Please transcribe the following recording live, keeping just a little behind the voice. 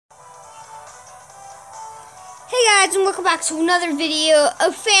guys, and welcome back to another video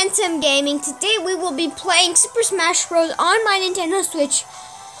of Phantom Gaming. Today we will be playing Super Smash Bros. On my Nintendo Switch.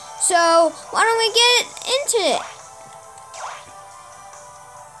 So, why don't we get into it?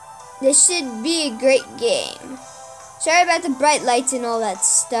 This should be a great game. Sorry about the bright lights and all that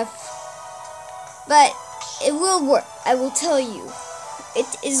stuff. But, it will work. I will tell you. It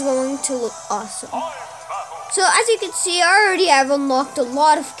is going to look awesome. So, as you can see, I already have unlocked a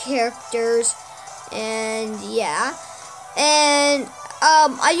lot of characters. And yeah, and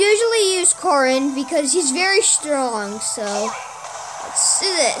I usually use Corrin because he's very strong. So let's do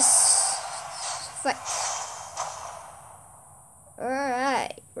this. Fight. All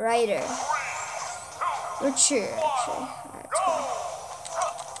right, Ryder. What's here actually? Alright, let's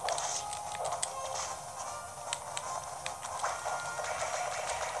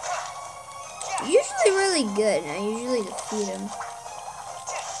go. Usually really good, and I usually defeat him.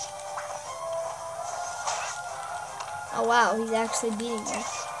 Oh wow, he's actually beating me.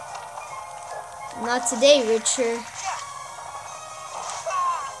 Not today, Richard.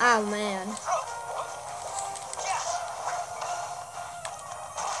 Oh man.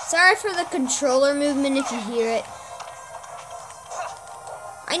 Sorry for the controller movement if you hear it.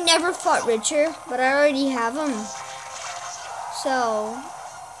 I never fought Richard, but I already have him. So,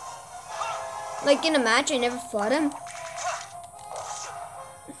 like in a match, I never fought him.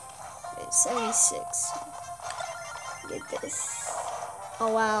 It's 76. Get this.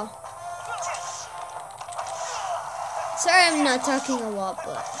 Oh wow. Sorry I'm not talking a lot,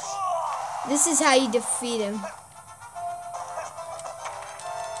 but this is how you defeat him.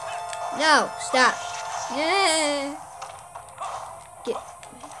 No, stop. Yeah. Get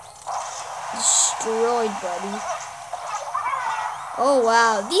destroyed, buddy. Oh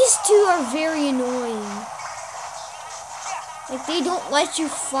wow, these two are very annoying. Like they don't let you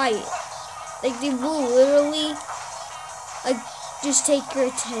fight. Like they will literally just take your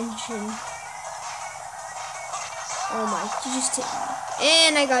attention. Oh my, you just take me.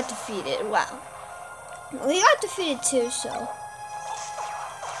 And I got defeated. Wow. We got defeated too, so.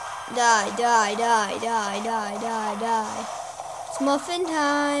 Die, die, die, die, die, die, die. It's muffin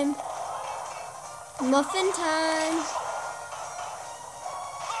time. Muffin time.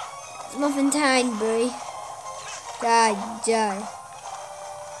 It's muffin time, boy. Die, die.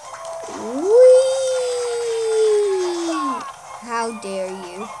 How dare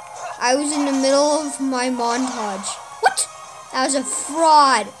you? I was in the middle of my montage. What? That was a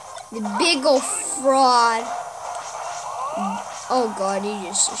fraud. The big ol' fraud. Oh god, he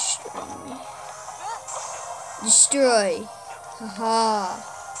just destroyed me. Destroy. Haha.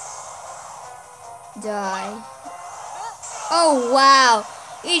 Die. Oh wow.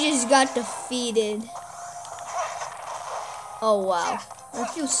 He just got defeated. Oh wow. I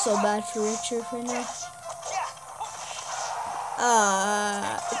feel so bad for Richard right now.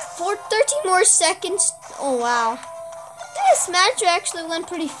 13 more seconds. Oh wow. This match actually went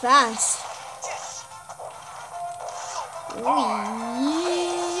pretty fast. Yeah.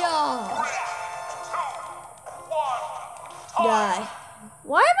 Die.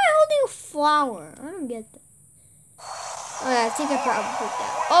 Why am I holding a flower? I don't get that. Oh yeah, I think I probably put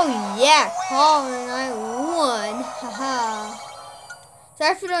that. Oh yeah, Colin, I won. Haha.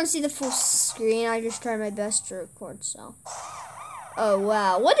 Sorry if you don't see the full screen. I just tried my best to record, so. Oh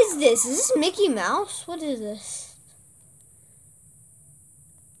wow, what is this? Is this Mickey Mouse? What is this?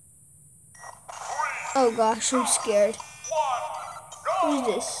 Oh gosh, I'm scared. What is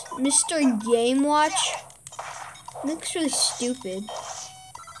this? Mr. Game Watch? It looks really stupid.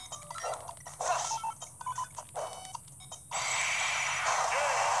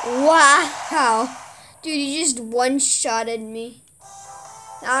 Wow. Dude, you just one-shotted me.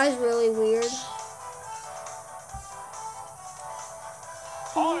 That was really weird.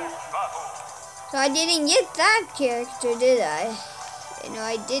 So I didn't get that character, did I? No,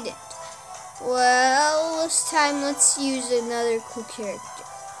 I didn't. Well, this time let's use another cool character.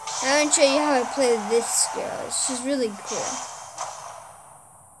 I'm gonna show you how I play this girl. She's really cool.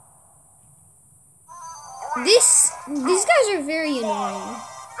 These guys are very annoying.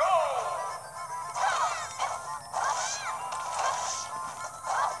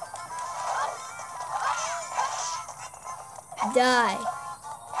 Die.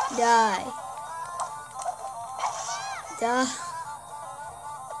 Die. Die.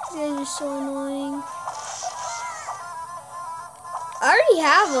 These guys are so annoying. I already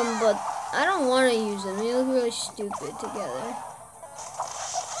have them, but I don't want to use them. They look really stupid together.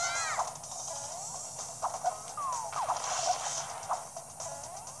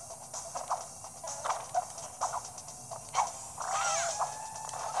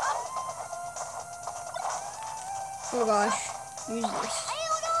 Oh gosh, use this.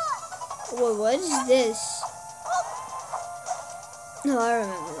 Wait, what is this? No, I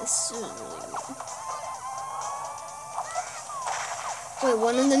remember this. This was really weird. Wait,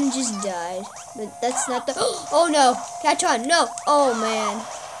 one of them just died. But that's not the... Oh no! Catch on! No! Oh man.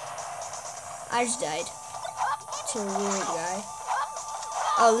 I just died. To a weird guy.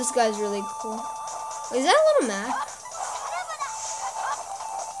 Oh, this guy's really cool. Wait, is that a little Mac?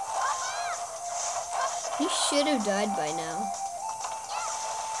 He should have died by now.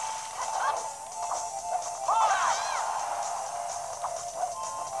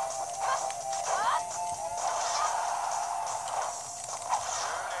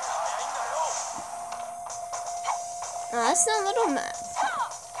 Oh, that's not Little Mac.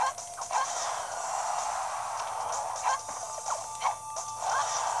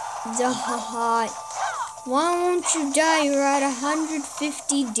 Die. Why won't you die? You're at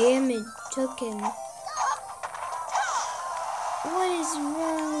 150 damage. Took him. What is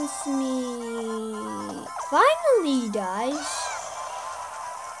wrong with me? Finally he dies.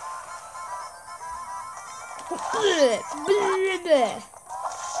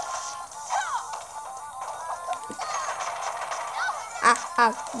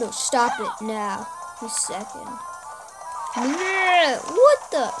 No, stop it now. A second. What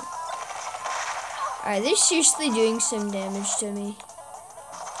the? Alright, they're seriously doing some damage to me.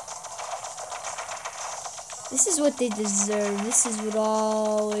 This is what they deserve. This is what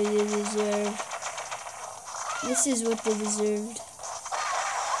all they deserve. This is what they deserved.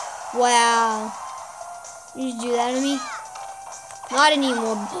 Wow. You just do that to me? Not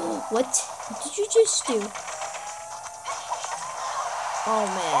anymore. What? What did you just do? Oh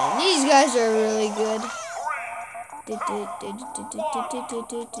man, these guys are really good.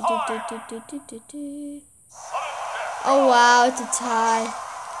 Oh wow, it's a tie.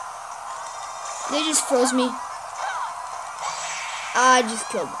 They just froze me. I just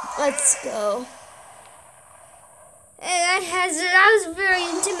killed them. Let's go. Hey, that was a very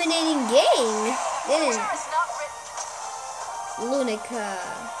intimidating game, didn't it? Lunica.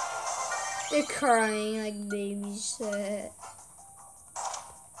 They're crying like babies.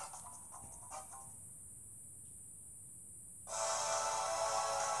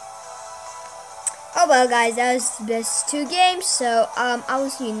 Oh well guys, that was the best 2 games, so I will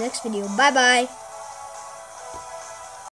see you next video. Bye bye.